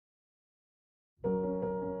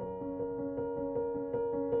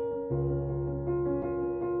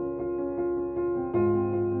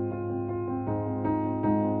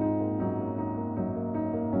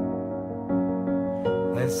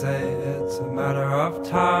say it's a matter of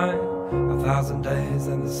time, 1,000 days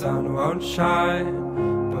and the sun won't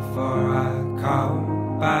shine before I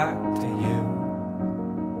come back to you.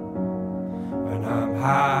 When I'm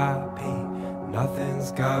happy,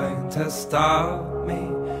 nothing's going to stop me.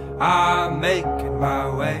 I'm making my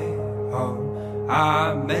way home,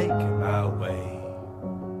 I'm making my way.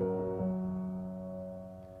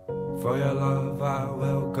 For your love I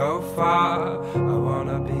will go far, I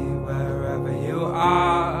wanna be wherever you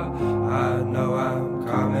are. I know I'm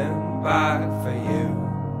coming back for you.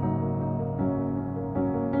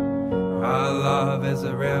 Our love is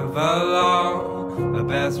a river long, the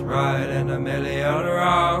best ride in a million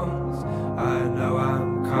wrongs. I know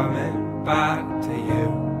I'm coming back to you.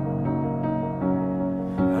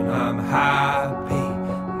 And I'm happy,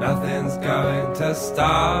 nothing's going to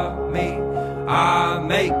stop me. I'm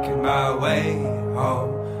making my way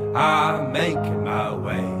home, I'm making my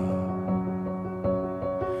way.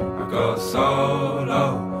 I go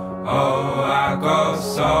solo, oh I go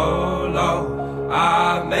solo.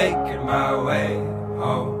 I'm making my way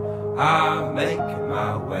home, I'm making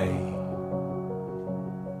my way.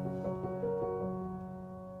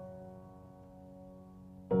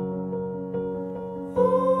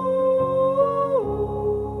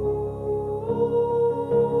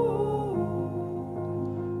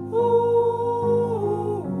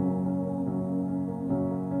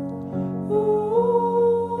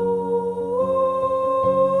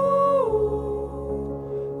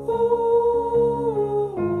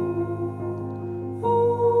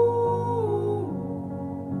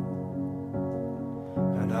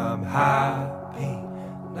 I'm happy,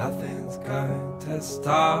 nothing's going to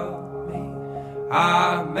stop me.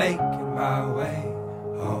 I'm making my way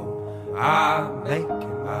home, I'm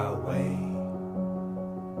making my way.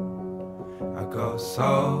 I go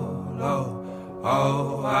solo,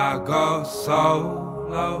 oh I go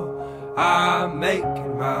solo. I'm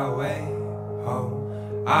making my way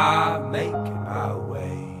home, I'm making my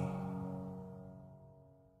way.